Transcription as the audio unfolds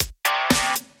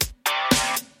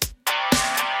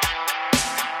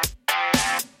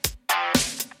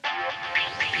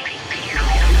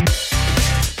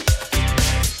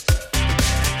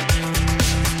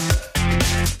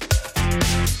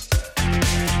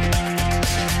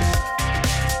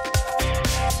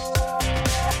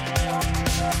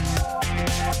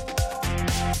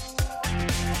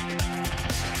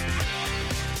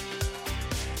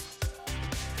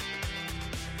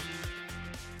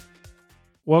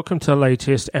Welcome to the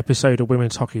latest episode of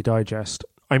Women's Hockey Digest.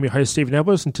 I'm your host, Stephen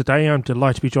Edwards, and today I'm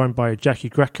delighted to be joined by Jackie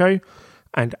Greco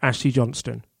and Ashley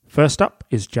Johnston. First up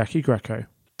is Jackie Greco.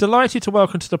 Delighted to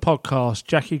welcome to the podcast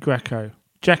Jackie Greco.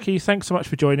 Jackie, thanks so much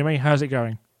for joining me. How's it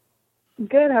going?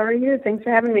 Good. How are you? Thanks for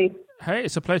having me. Hey,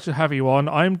 it's a pleasure to have you on.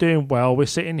 I'm doing well. We're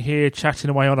sitting here chatting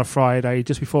away on a Friday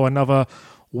just before another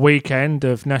weekend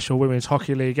of National Women's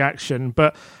Hockey League action.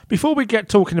 But before we get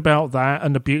talking about that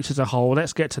and the Buttes as a whole,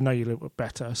 let's get to know you a little bit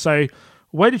better. So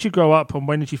where did you grow up and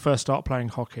when did you first start playing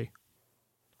hockey?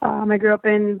 I grew up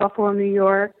in Buffalo, New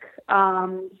York.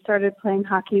 Started playing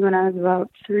hockey when I was about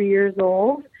 3 years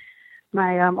old.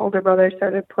 My older brother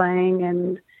started playing,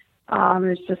 and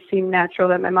it just seemed natural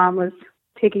that my mom was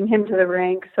taking him to the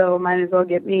rink, so might as well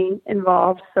get me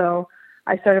involved. So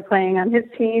I started playing on his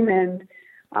team and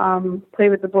played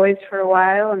with the boys for a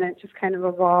while, and it just kind of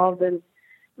evolved, and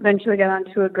eventually got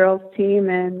onto a girls team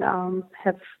and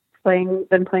have been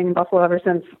playing in Buffalo ever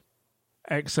since.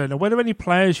 Excellent. And were there any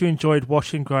players you enjoyed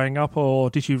watching growing up, or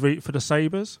did you root for the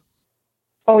Sabres?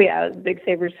 Oh, yeah, I was a big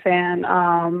Sabres fan.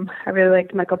 I really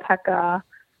liked Michael Pekka,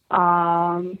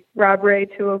 Rob Ray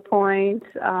to a point,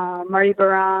 Marty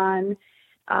Baron.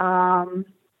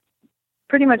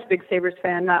 Pretty much big Sabres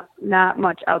fan, not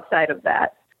much outside of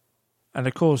that. And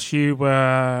of course, you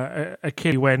were a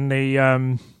kid when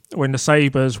the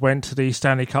Sabres went to the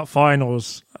Stanley Cup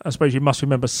Finals. I suppose you must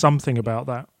remember something about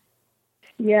that.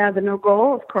 Yeah, the no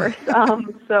goal, of course.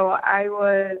 So I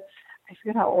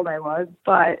forget how old I was,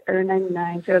 or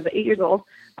 99, so I was 8 years old.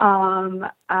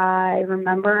 I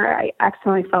remember I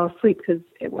accidentally fell asleep because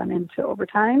it went into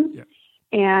overtime. Yeah.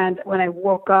 And when I finally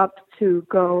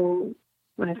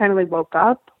woke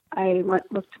up, I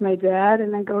looked to my dad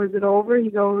and I go, "Is it over?" He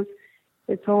goes,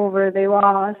 "It's over. They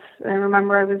lost." And I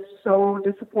remember I was so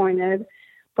disappointed,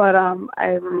 but I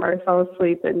remember I fell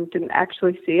asleep and didn't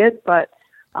actually see it, but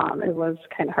it was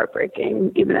kind of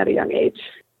heartbreaking, even at a young age.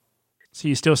 So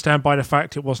you still stand by the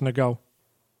fact it wasn't a goal?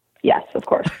 Yes, of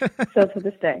course. So to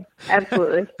this day,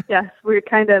 absolutely. Yes, we're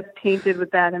kind of tainted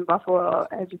with that in Buffalo,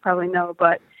 as you probably know,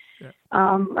 but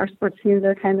our sports teams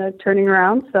are kind of turning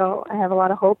around, so I have a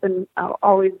lot of hope, and I'll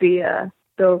always be a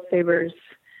Bill Sabres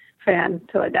fan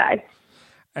till I die.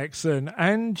 Excellent.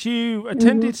 And you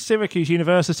attended Syracuse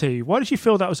University. Why did you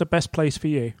feel that was the best place for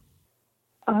you?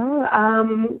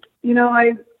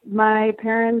 My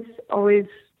parents always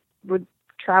would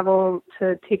travel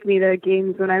to take me to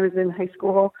games when I was in high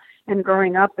school and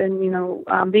growing up. And,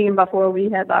 being in Buffalo, we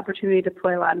had the opportunity to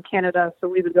play a lot in Canada. So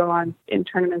we would go on in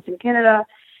tournaments in Canada,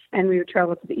 and we would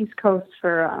travel to the East Coast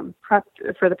for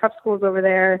the prep schools over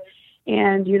there.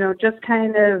 And, just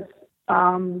kind of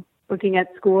looking at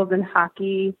schools and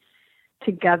hockey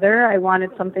together, I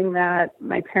wanted something that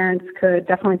my parents could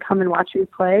definitely come and watch me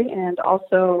play and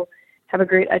also have a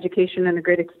great education and a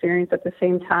great experience at the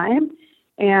same time.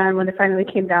 And when it finally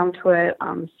came down to it,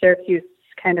 Syracuse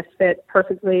kind of fit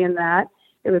perfectly in that.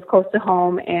 It was close to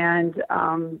home, and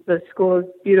the school is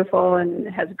beautiful and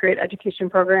has a great education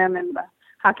program, and the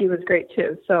hockey was great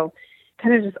too. So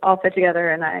kind of just all fit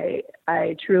together, and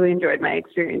I truly enjoyed my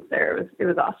experience there. It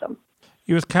was awesome.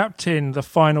 You was captain the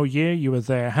final year you were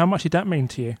there. How much did that mean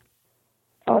to you?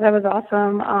 Oh, that was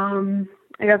awesome.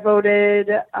 I got voted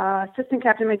assistant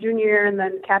captain my junior year and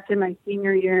then captain my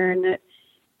senior year, and it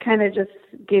kind of just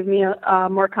gave me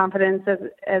more confidence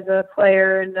as a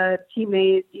player and a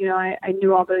teammate. I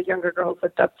knew all the younger girls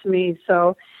looked up to me,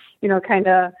 so kind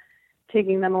of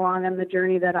taking them along on the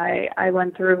journey that I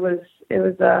went through was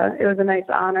a nice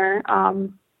honor.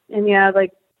 And yeah,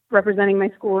 like representing my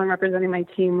school and representing my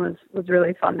team was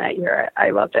really fun that year. I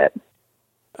loved it.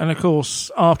 And of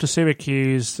course, after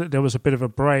Syracuse, there was a bit of a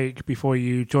break before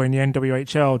you joined the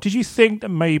NWHL. Did you think that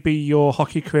maybe your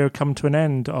hockey career would come to an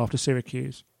end after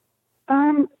Syracuse?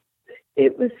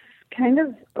 It was kind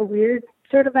of a weird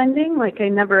sort of ending. Like I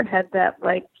never had that,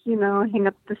 hang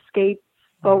up the skates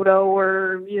photo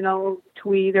or,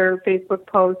 tweet or Facebook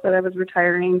post that I was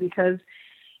retiring because,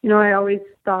 I always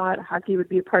thought hockey would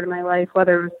be a part of my life,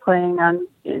 whether it was playing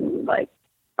in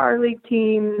our league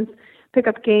teams,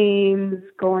 pickup games,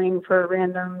 going for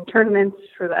random tournaments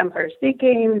for the Empire State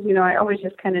Games. I always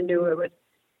just kind of knew it would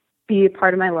be a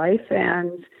part of my life.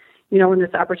 And, when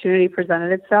this opportunity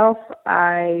presented itself,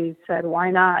 I said, why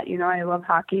not? I love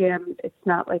hockey, and it's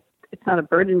not a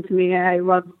burden to me. I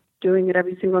love doing it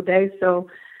every single day. So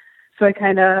I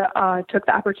kind of took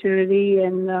the opportunity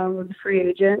and was a free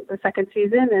agent the second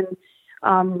season and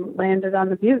landed on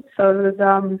the Buttes. So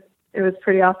it was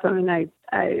pretty awesome, and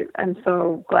I'm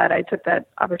so glad I took that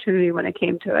opportunity when it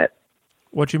came to it.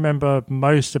 What do you remember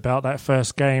most about that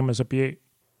first game as a Butte?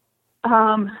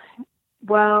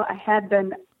 Well, I had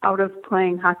been out of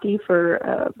playing hockey for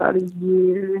about a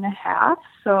year and a half.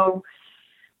 So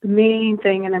the main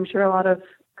thing, and I'm sure a lot of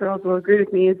girls will agree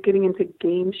with me, is getting into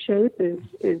game shape is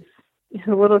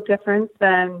a little different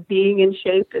than being in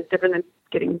shape, is different than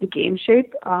getting into game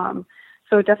shape.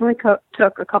 So it definitely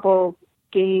took a couple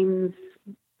games,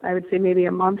 I would say maybe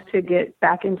a month, to get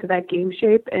back into that game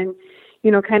shape and,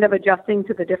 kind of adjusting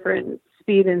to the different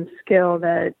speed and skill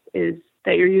that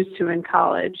you're used to in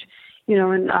college.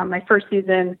 In my first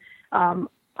season,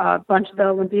 a bunch of the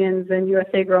Olympians and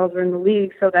USA girls were in the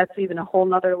league, so that's even a whole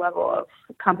nother level of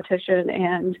competition.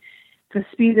 And the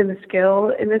speed and the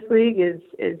skill in this league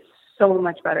is so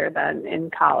much better than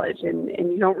in college, and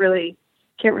you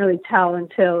can't really tell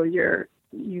until you're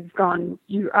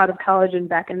out of college and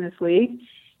back in this league.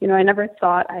 I never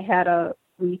thought I had a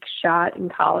weak shot in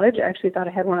college. I actually thought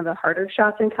I had one of the harder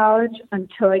shots in college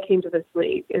until I came to this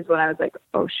league, is when I was like,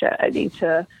 oh shit, I need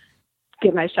to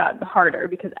get my shot harder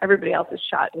because everybody else's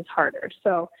shot is harder.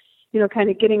 So, kind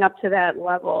of getting up to that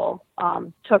level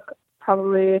took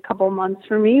probably a couple months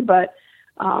for me, but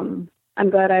I'm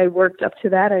glad I worked up to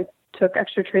that. I took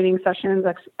extra training sessions,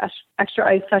 extra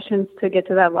ice sessions to get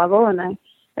to that level, and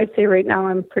I'd say right now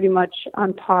I'm pretty much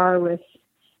on par with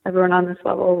everyone on this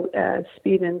level,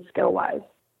 speed and skill-wise.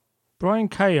 Brian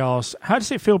K asks, how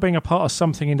does it feel being a part of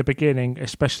something in the beginning,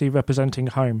 especially representing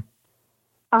home?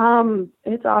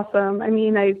 It's awesome. I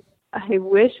mean, I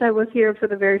wish I was here for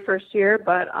the very first year,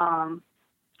 but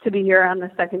to be here on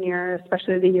the second year,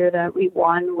 especially the year that we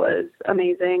won, was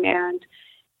amazing. And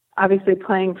obviously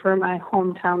playing for my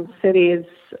hometown city is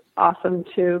awesome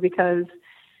too, because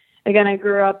again, I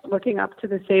grew up looking up to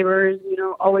the Sabres,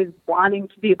 always wanting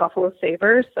to be a Buffalo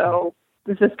Sabre. So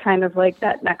this is kind of like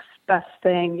that next best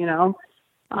thing,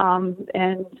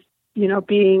 and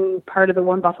being part of the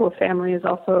One Buffalo family is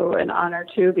also an honor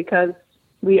too, because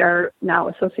we are now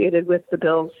associated with the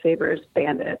Bills, Sabres,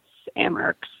 Bandits,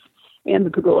 Amerks, and the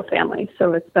Pegula family.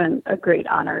 So it's been a great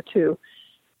honor to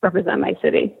represent my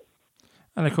city.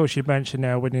 And of course, you mentioned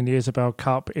now winning the Isabel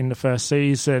Cup in the first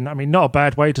season. I mean, not a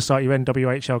bad way to start your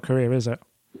NWHL career, is it?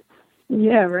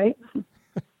 Yeah, right.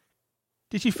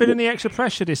 Did you feel any extra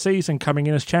pressure this season coming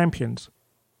in as champions?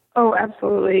 Oh,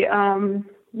 absolutely.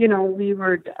 We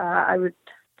were, I would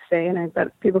say, and I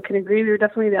bet people can agree, we were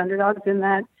definitely the underdogs in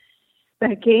that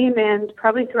game and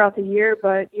probably throughout the year.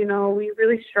 But, we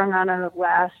really strung on a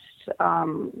last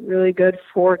really good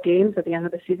 4 games at the end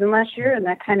of the season last year, and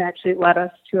that kind of actually led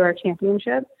us to our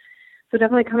championship. So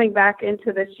definitely coming back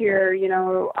into this year,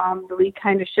 the league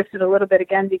kind of shifted a little bit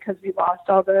again because we lost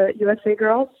all the USA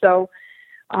girls. So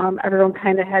everyone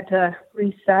kind of had to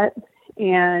reset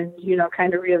and,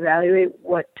 kind of reevaluate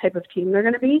what type of team they're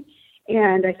going to be.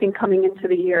 And I think coming into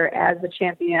the year as the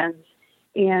champions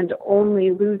and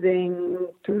only losing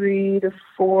 3 to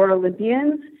 4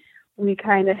 Olympians, we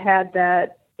kind of had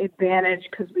that advantage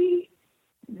because we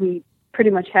pretty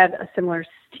much had a similar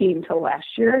team to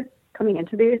last year coming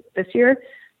into this year.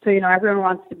 So, everyone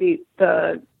wants to beat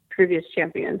the previous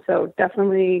champion. So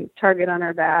definitely target on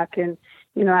our back. And,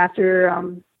 after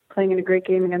playing in a great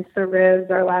game against the Riz,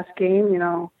 our last game,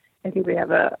 I think we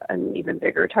have an even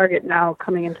bigger target now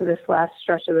coming into this last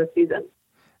stretch of the season.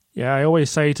 Yeah, I always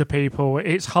say to people,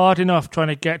 it's hard enough trying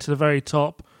to get to the very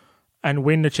top and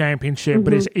win the championship,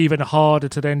 but it's even harder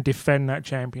to then defend that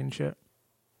championship.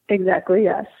 Exactly,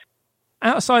 yes.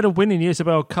 Outside of winning the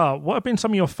Isabel Cup, what have been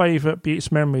some of your favourite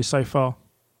Buttes memories so far?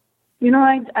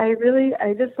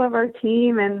 I just love our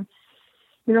team, and,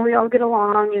 we all get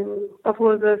along, and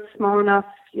Buffalo's a small enough,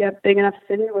 yet big enough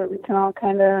city where we can all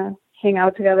kind of hang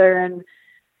out together and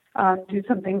do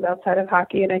some things outside of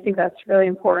hockey. And I think that's really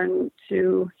important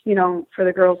to, for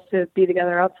the girls to be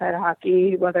together outside of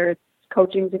hockey, whether it's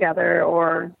coaching together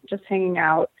or just hanging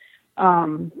out.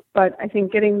 But I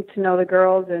think getting to know the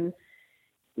girls and,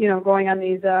 going on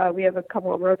these, we have a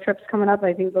couple of road trips coming up.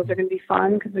 I think those are going to be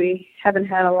fun because we haven't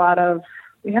had a lot of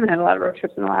road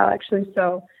trips in a while, actually.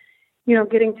 So,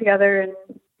 getting together and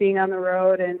being on the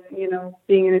road and,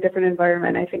 being in a different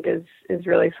environment, I think is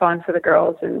really fun for the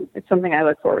girls. And it's something I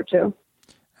look forward to.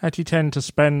 How do you tend to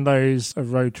spend those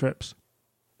road trips?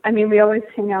 I mean, we always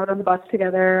hang out on the bus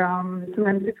together.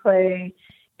 Sometimes we play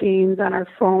games on our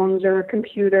phones or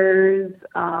computers,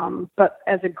 but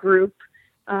as a group.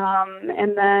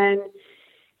 And then,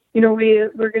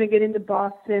 we're going to get into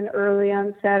Boston early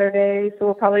on Saturday, so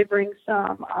we'll probably bring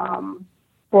some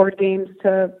board games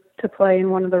to play in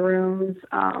one of the rooms.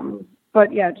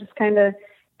 But yeah, just kind of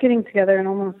getting together and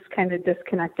almost kind of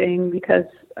disconnecting because,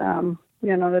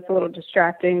 that's a little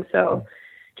distracting. So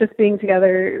just being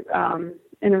together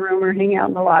in a room or hanging out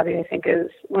in the lobby, I think is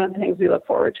one of the things we look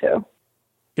forward to.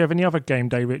 Do you have any other game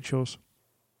day rituals?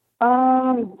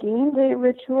 Game day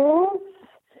rituals.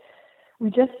 We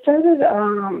just started,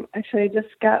 actually I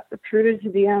just got recruited to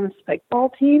be on the spike ball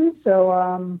team, so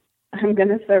I'm going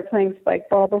to start playing spike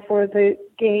ball before the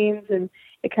games, and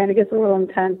it kind of gets a little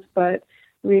intense, but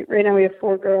right now we have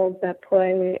 4 girls that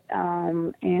play,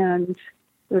 and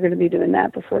we're going to be doing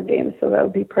that before games, so that will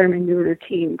be part of my new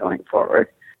routine going forward.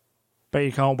 Bet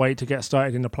you can't wait to get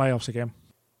started in the playoffs again.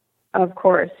 Of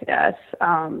course, yes.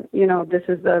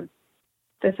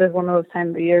 This is one of those times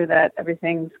of the year that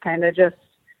everything's kind of just,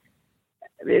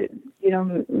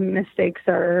 mistakes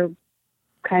are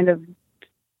kind of,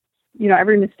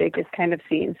 every mistake is kind of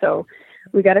seen. So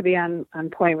we got to be on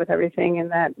point with everything. And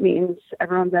that means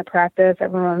everyone's at practice,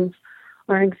 everyone's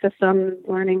learning systems,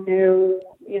 learning new,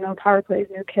 power plays,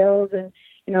 new kills, and,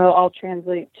 all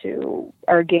translate to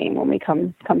our game when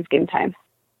comes game time.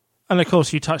 And of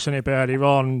course, you touched on it a bit earlier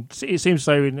on. It seems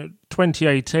though in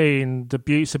 2018, the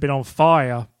Buttes have been on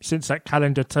fire since that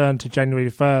calendar turned to January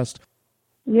 1st.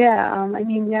 Yeah,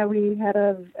 we had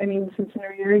since the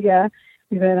new year,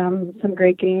 we've had some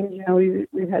great games.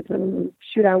 We've had some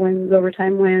shootout wins,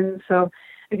 overtime wins. So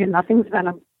again, nothing's been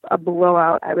a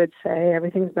blowout. I would say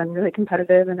everything's been really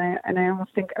competitive, and I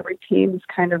almost think every team's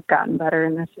kind of gotten better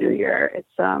in this new year. It's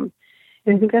and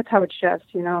I think that's how it's just.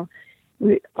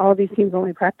 All these teams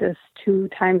only practice 2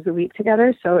 times a week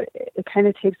together, so it kind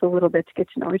of takes a little bit to get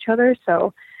to know each other.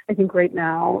 So I think right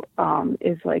now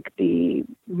is like the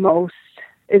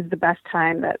best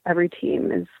time that every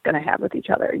team is going to have with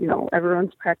each other.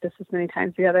 Everyone's practiced this many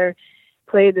times together,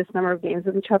 played this number of games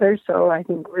with each other. So I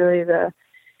think really the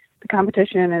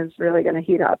competition is really going to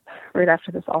heat up right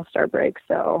after this All-Star break.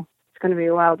 So it's going to be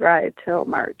a wild ride till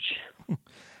March.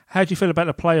 How do you feel about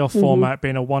the playoff format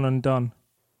being a one and done?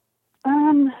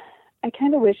 I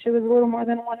kind of wish it was a little more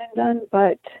than one and done,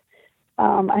 but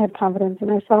I have confidence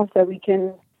in ourselves that we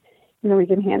can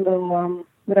handle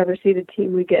whatever seeded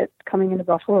team we get coming into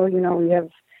Buffalo. I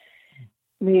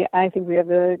think we have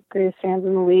the greatest fans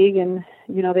in the league, and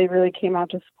they really came out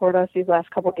to support us these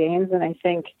last couple games. And I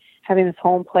think having this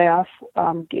home playoff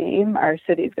game, our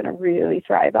city is going to really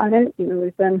thrive on it.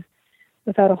 We've been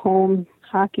without a home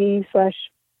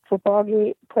hockey/football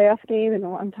playoff game in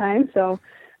a long time, so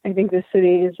I think the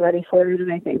city is ready for it,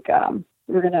 and I think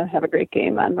we're going to have a great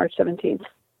game on March 17th.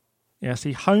 Yeah,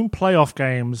 see, home playoff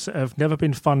games have never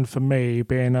been fun for me,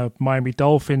 being a Miami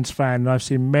Dolphins fan, and I've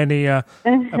seen many a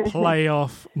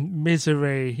playoff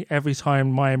misery every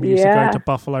time Miami used to go to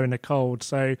Buffalo in the cold.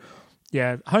 So,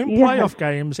 home playoff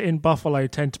games in Buffalo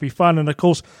tend to be fun, and of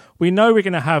course, we know we're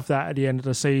going to have that at the end of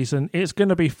the season. It's going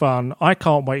to be fun. I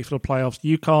can't wait for the playoffs.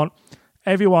 You can't.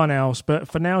 Everyone else. But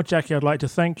for now, Jackie, I'd like to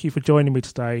thank you for joining me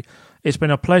today. It's been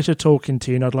a pleasure talking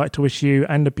to you, and I'd like to wish you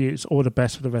and the Buttes all the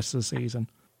best for the rest of the season.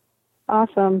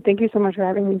 Awesome. Thank you so much for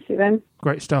having me, Stephen.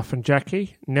 Great stuff from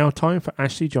Jackie. Now time for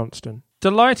Ashley Johnston.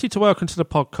 Delighted to welcome to the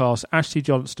podcast Ashley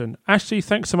Johnston. Ashley,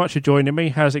 thanks so much for joining me.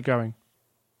 How's it going?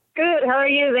 Good. How are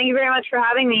you? Thank you very much for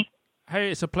having me.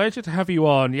 Hey, it's a pleasure to have you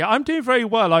on. Yeah, I'm doing very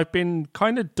well. I've been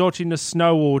kind of dodging the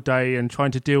snow all day and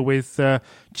trying to deal with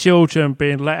children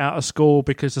being let out of school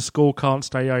because the school can't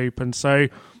stay open. So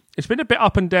it's been a bit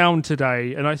up and down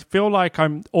today, and I feel like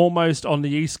I'm almost on the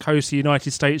east coast of the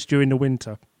United States during the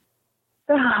winter.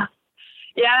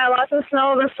 Yeah, lots of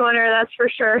snow this winter, that's for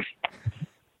sure.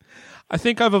 I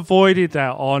think I've avoided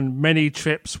that on many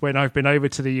trips when I've been over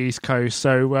to the East Coast.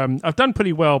 So I've done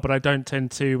pretty well, but I don't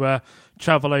tend to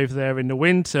travel over there in the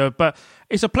winter. But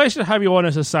it's a pleasure to have you on,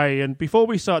 as I say. And before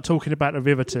we start talking about the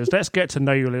Riveters, let's get to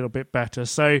know you a little bit better.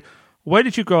 So where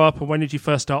did you grow up and when did you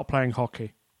first start playing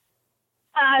hockey?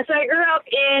 So I grew up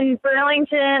in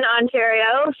Burlington,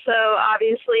 Ontario. So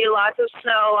obviously lots of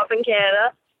snow up in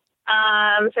Canada.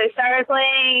 So I started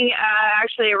playing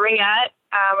actually ringette,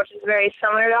 which is very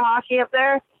similar to hockey up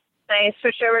there. I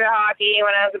switched over to hockey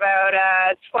when I was about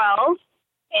 12,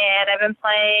 and I've been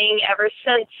playing ever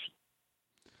since.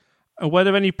 And were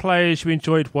there any players you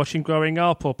enjoyed watching growing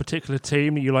up, or a particular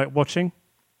team that you like watching?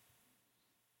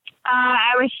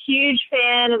 I'm a huge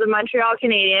fan of the Montreal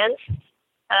Canadiens.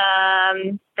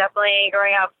 Definitely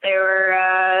growing up, they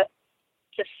were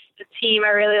just a team I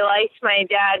really liked. My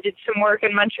dad did some work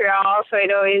in Montreal, so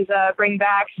I'd always bring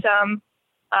back some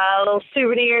little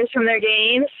souvenirs from their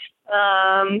games.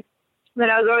 Then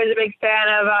I was always a big fan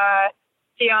of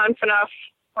Dion Phaneuf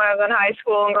when I was in high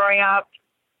school and growing up.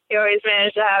 He always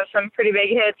managed to have some pretty big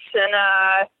hits, and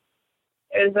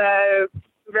it was a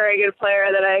very good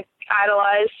player that I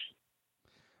idolized.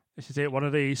 This is it, one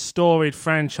of the storied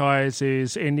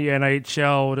franchises in the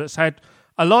NHL that's had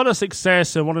a lot of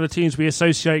success and one of the teams we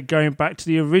associate going back to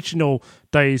the original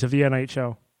days of the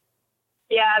NHL.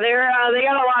 Yeah, they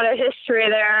got a lot of history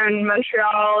there in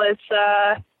Montreal. It's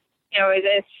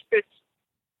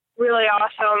really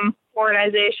awesome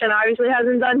organization. Obviously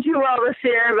hasn't done too well this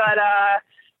year, but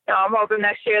I'm hoping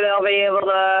next year they'll be able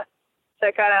to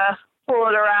kind of pull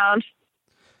it around.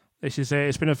 This is it.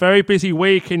 It's been a very busy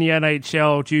week in the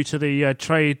NHL due to the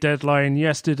trade deadline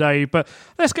yesterday. But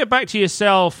let's get back to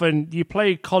yourself. And you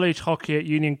played college hockey at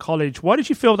Union College. Why did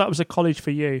you feel that was a college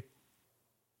for you?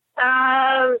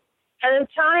 At the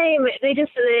time,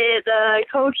 the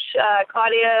coach,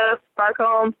 Claudia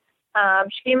Barcombe,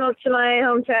 she came up to my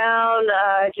hometown,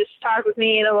 just talked with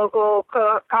me in a local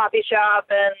coffee shop,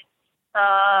 and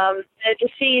it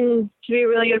just seemed to be a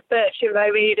really good fit. She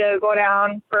invited me to go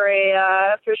down for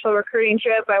a official recruiting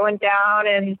trip. I went down,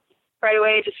 and right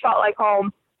away it just felt like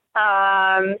home.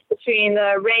 Between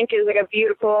the rink is like a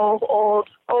beautiful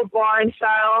old barn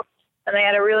style, and they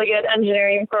had a really good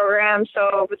engineering program.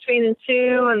 So between the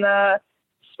two and the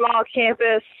small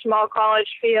campus, small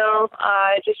college feel,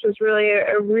 it just was really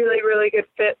a really, really good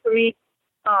fit for me,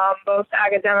 both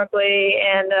academically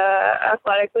and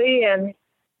athletically. And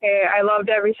I loved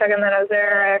every second that I was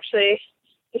there. I actually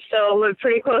still live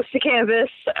pretty close to campus.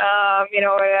 I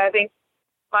think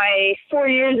my 4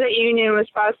 years at Union was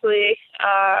possibly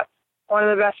one of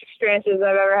the best experiences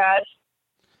I've ever had.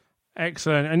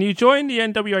 Excellent. And you joined the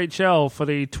NWHL for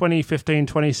the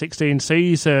 2015-2016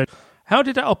 season. How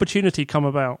did that opportunity come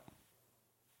about?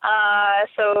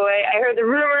 So I heard the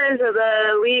rumors of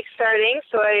the league starting,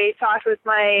 so I talked with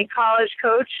my college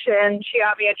coach, and she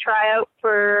got me a tryout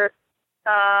for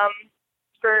a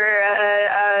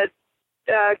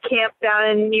camp down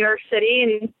in New York City,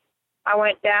 and I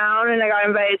went down, and I got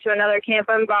invited to another camp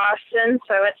in Boston,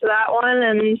 so I went to that one,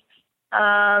 and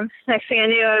next thing I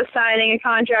knew, I was signing a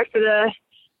contract for the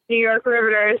New York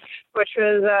Riveters, which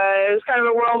was it was kind of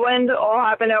a whirlwind. It all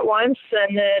happened at once,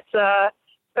 and it's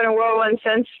been a whirlwind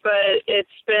since, but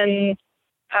it's been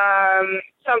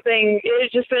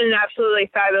it's just been an absolutely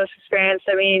fabulous experience.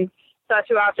 I mean, it's not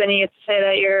too often you get to say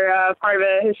that you're part of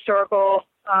a historical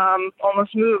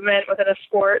almost movement within a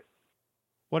sport.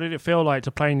 What did it feel like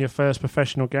to play in your first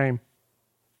professional game?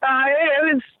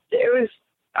 It was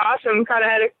awesome. Kind of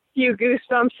had a few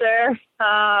goosebumps there.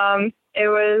 It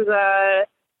was a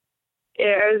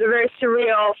very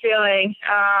surreal feeling,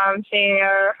 seeing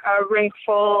a rink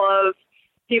full of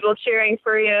people cheering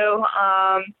for you,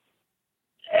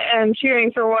 and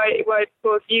cheering for what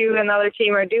both you and the other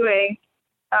team are doing.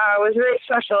 Was very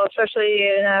special, especially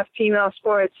in female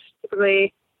sports.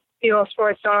 Typically, female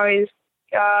sports don't always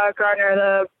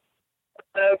garner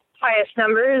the highest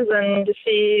numbers, and to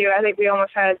see, I think we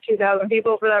almost had 2,000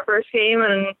 people for that first game,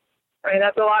 and I mean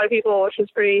that's a lot of people, which is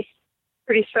pretty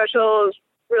special. It was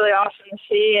really awesome to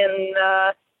see, and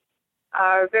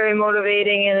very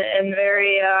motivating and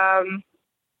very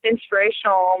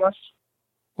inspirational almost.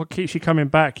 What keeps you coming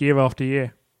back year after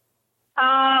year?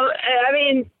 I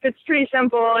mean, it's pretty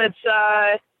simple. It's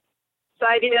the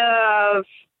idea of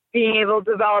being able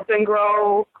to develop and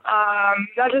grow,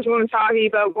 not just women's hockey,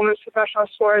 but women's professional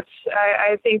sports.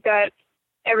 I think that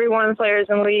every one of the players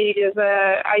in the league is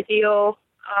an ideal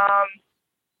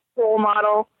role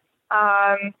model,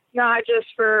 not just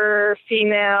for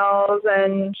females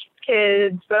and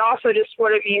kids, but also just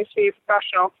what it means to be a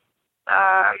professional.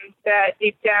 That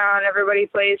deep down, everybody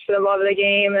plays for the love of the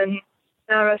game, and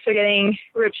none of us are getting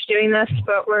rich doing this,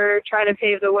 but we're trying to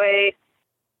pave the way.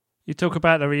 You talk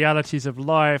about the realities of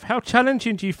life. How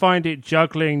challenging do you find it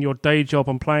juggling your day job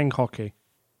and playing hockey?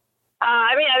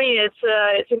 I mean,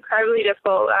 it's incredibly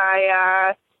difficult.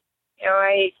 I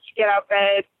get up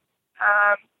at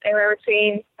anywhere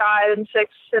between 5 and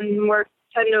 6 and work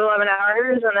 10 to 11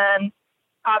 hours, and then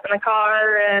hop in the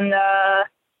car and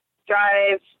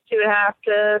drive 2.5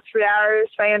 to 3 hours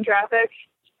by traffic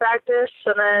to practice,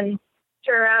 and then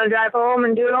turn around and drive home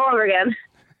and do it all over again.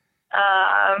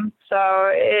 I'm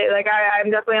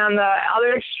definitely on the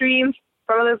other extreme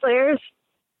from other players,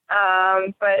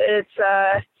 but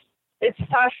it's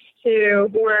tough to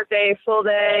work a full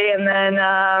day and then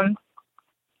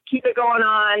keep it going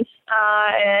on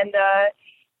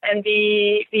and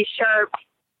be sharp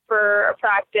for a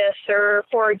practice or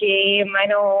for a game. I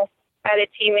know I had a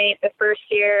teammate the first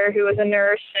year who was a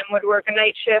nurse and would work a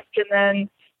night shift and then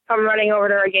come running over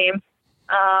to our game.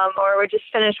 Or would just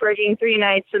finish working 3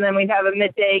 nights and then we'd have a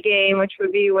midday game, which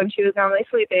would be when she was normally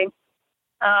sleeping.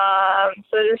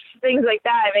 So just things like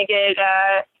that make it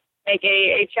a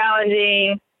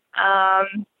challenging,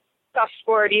 tough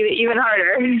sport even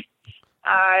harder.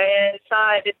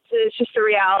 It's just a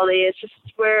reality. It's just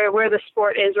where the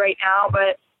sport is right now,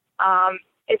 but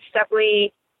it's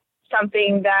definitely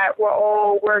something that we're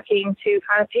all working to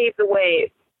kind of pave the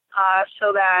way,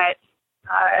 so that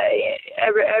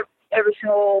every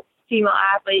single female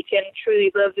athlete can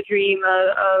truly live the dream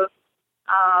of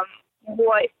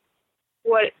what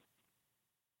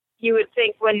you would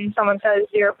think when someone says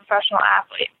you're a professional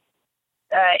athlete.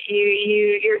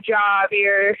 Your job,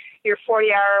 your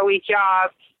 40-hour-a-week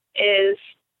job is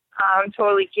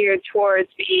totally geared towards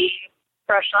being a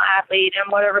professional athlete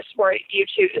in whatever sport you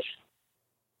choose.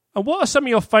 And what are some of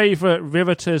your favourite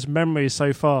Riveters memories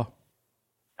so far?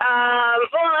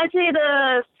 Well, I'd say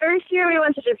the first year we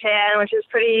went to Japan, which is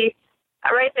pretty,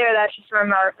 right there, that's just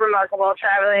remarkable,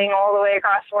 traveling all the way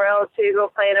across the world to go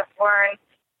play in a foreign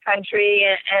country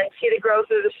and see the growth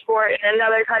of the sport in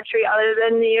another country other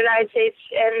than the United States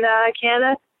and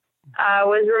Canada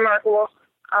was remarkable.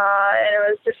 And it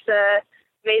was just an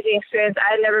amazing experience.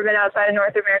 I had never been outside of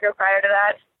North America prior to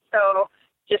that. So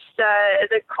just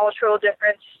the cultural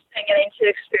difference and getting to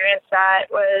experience that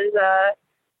was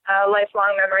a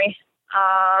lifelong memory.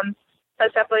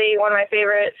 That's definitely one of my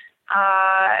favorites.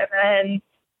 And then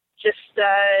just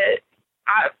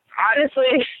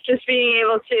honestly, just being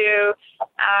able to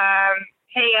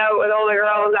hang out with all the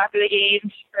girls after the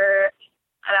games for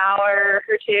an hour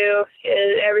or two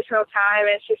every single time.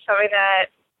 It's just something that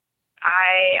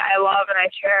I love and I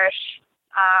cherish.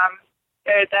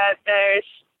 There's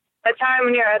a time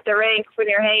when you're at the rink, when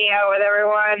you're hanging out with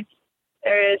everyone,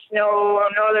 there is no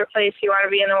other place you want to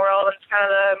be in the world, and it's kind of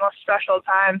the most special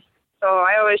time. So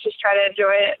I always just try to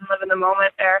enjoy it and live in the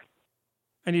moment there.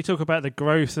 And you talk about the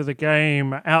growth of the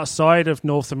game outside of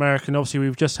North America, and obviously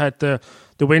we've just had the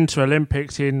Winter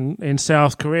Olympics in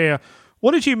South Korea.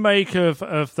 What did you make of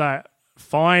that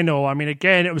final? I mean,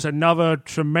 again, it was another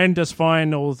tremendous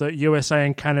final that USA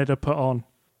and Canada put on.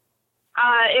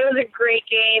 It was a great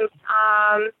game.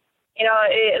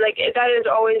 That is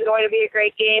always going to be a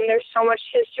great game. There's so much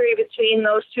history between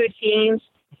those two teams.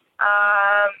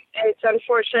 It's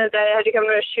unfortunate that it had to come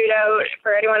to a shootout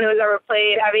for anyone who's ever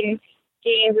played, having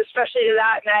games, especially to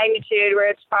that magnitude, where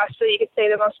it's possibly, you could say,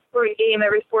 the most important game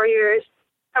every 4 years,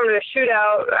 come to a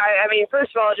shootout. I mean,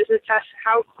 first of all, just attests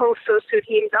how close those two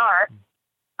teams are.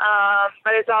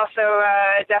 But it's also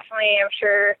definitely, I'm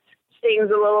sure, stings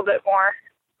a little bit more.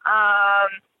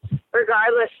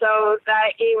 Regardless, though,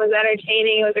 that game was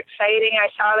entertaining. It was exciting. I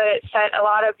saw that it set a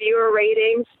lot of viewer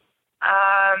ratings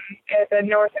in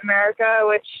North America,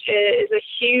 which is a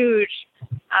huge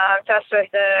testament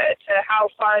to how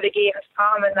far the game has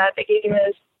come, and that the game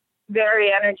is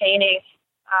very entertaining.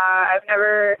 I've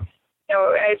never,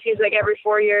 it seems like every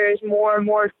 4 years, more and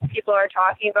more people are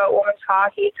talking about women's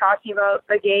hockey, talking about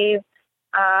the game.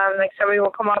 Like somebody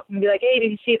will come up and be like, "Hey,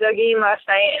 did you see the game last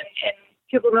night?" And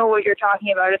people know what you're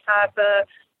talking about. It's not the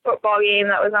football game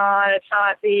that was on. It's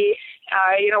not the,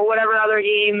 whatever other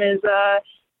game is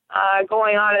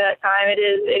going on at that time. It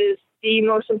is the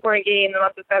most important game in the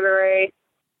month of February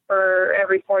for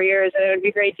every 4 years, and it would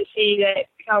be great to see that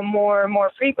become more and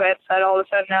more frequent. That all of a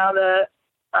sudden now the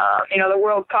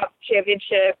World Cup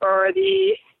Championship or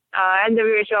the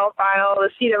NWHL final, the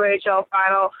CWHL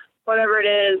final, whatever it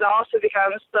is, also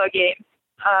becomes the game.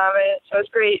 So it's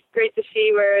great to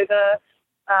see where the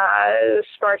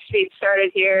spark speed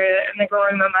started here and the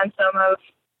growing momentum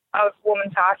of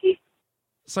women's hockey.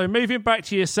 So moving back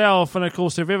to yourself, and of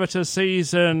course the Riveters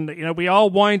season, we are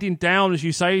winding down, as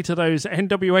you say, to those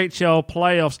NWHL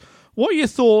playoffs. What are your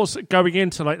thoughts going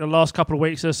into the last couple of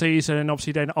weeks of the season, and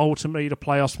obviously then ultimately the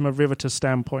playoffs from a Riveters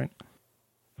standpoint?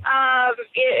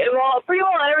 Pretty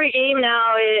well every game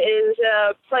now is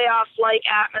a playoff-like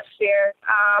atmosphere.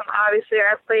 Obviously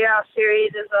our playoff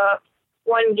series is a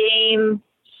one-game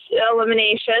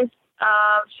elimination.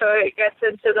 So it gets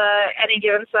into any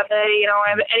given Sunday,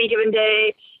 any given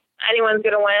day, anyone's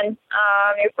going to win.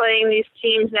 You're playing these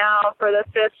teams now for the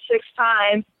 5th, 6th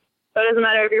time. So it doesn't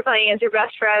matter if you're playing against your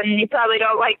best friend. You probably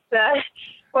don't like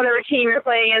whatever team you're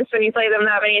playing against when you play them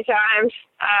that many times.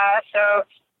 So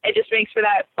it just makes for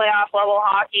that playoff level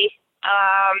hockey.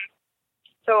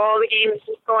 So all the games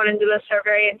going into this are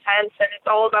very intense, and it's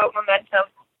all about momentum.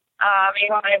 You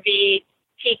want to be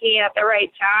peaking at the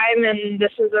right time, and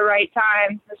this is the right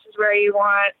time. This is where you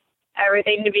want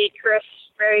everything to be crisp,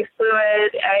 very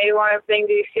fluid. You want everything to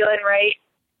be feeling right,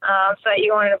 so that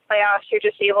you go into playoffs, you're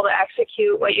just able to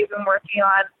execute what you've been working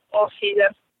on all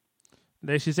season.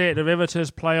 This is it. The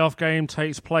Riveters playoff game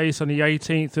takes place on the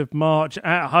 18th of March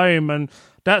at home, and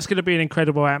that's going to be an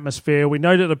incredible atmosphere. We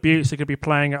know that the Buttes are going to be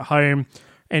playing at home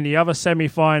in the other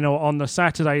semi-final on the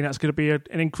Saturday, and that's going to be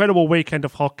an incredible weekend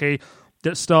of hockey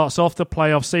that starts off the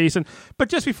playoff season. But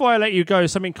just before I let you go,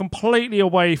 something completely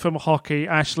away from hockey,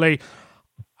 Ashley.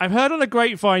 I've heard on the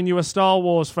grapevine you're a Star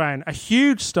Wars fan, a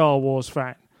huge Star Wars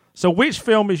fan. So which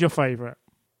film is your favourite?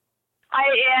 I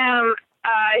am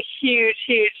a huge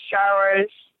Star Wars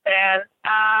fan.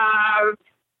 I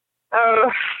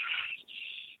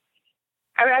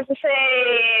would have to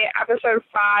say Episode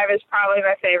 5 is probably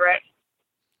my favorite.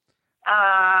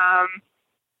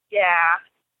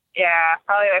 Yeah,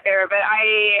 probably my favorite. But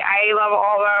I love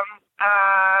all of them.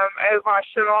 I've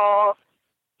watched them all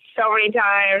so many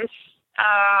times.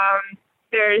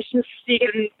 There's just, you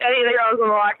can, any of the girls in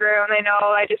the locker room, they know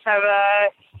I just have a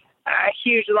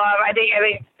huge love. I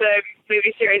think the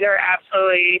movie series are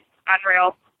absolutely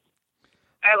unreal.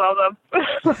 I love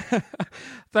them.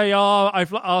 They are.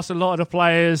 I've asked a lot of the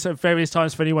players at various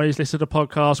times for anyone who's listened to the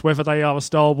podcast whether they are a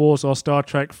Star Wars or Star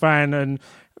Trek fan, and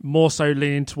more so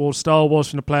leaning towards Star Wars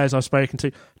from the players I've spoken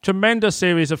to. Tremendous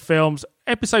series of films.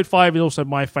 Episode 5 is also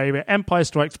my favourite. Empire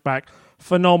Strikes Back,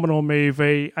 phenomenal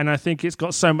movie, and I think it's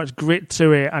got so much grit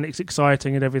to it, and it's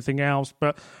exciting and everything else.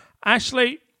 But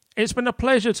Ashley, it's been a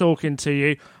pleasure talking to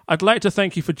you. I'd like to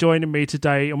thank you for joining me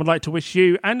today, and would like to wish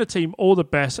you and the team all the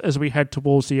best as we head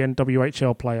towards the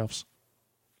NWHL playoffs.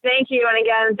 Thank you, and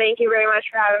again, thank you very much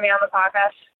for having me on the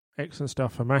podcast. Excellent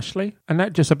stuff from Ashley. And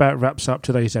that just about wraps up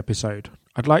today's episode.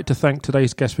 I'd like to thank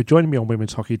today's guests for joining me on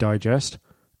Women's Hockey Digest.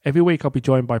 Every week I'll be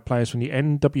joined by players from the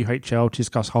NWHL to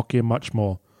discuss hockey and much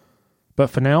more.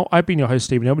 But for now, I've been your host,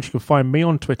 Stephen Elbridge. You can find me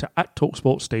on Twitter at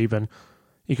TalkSportStephen.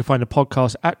 You can find the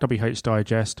podcast at WH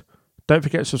Digest. Don't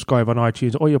forget to subscribe on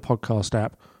iTunes or your podcast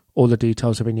app. All the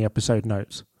details are in the episode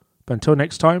notes. But until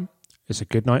next time, it's a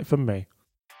good night from me.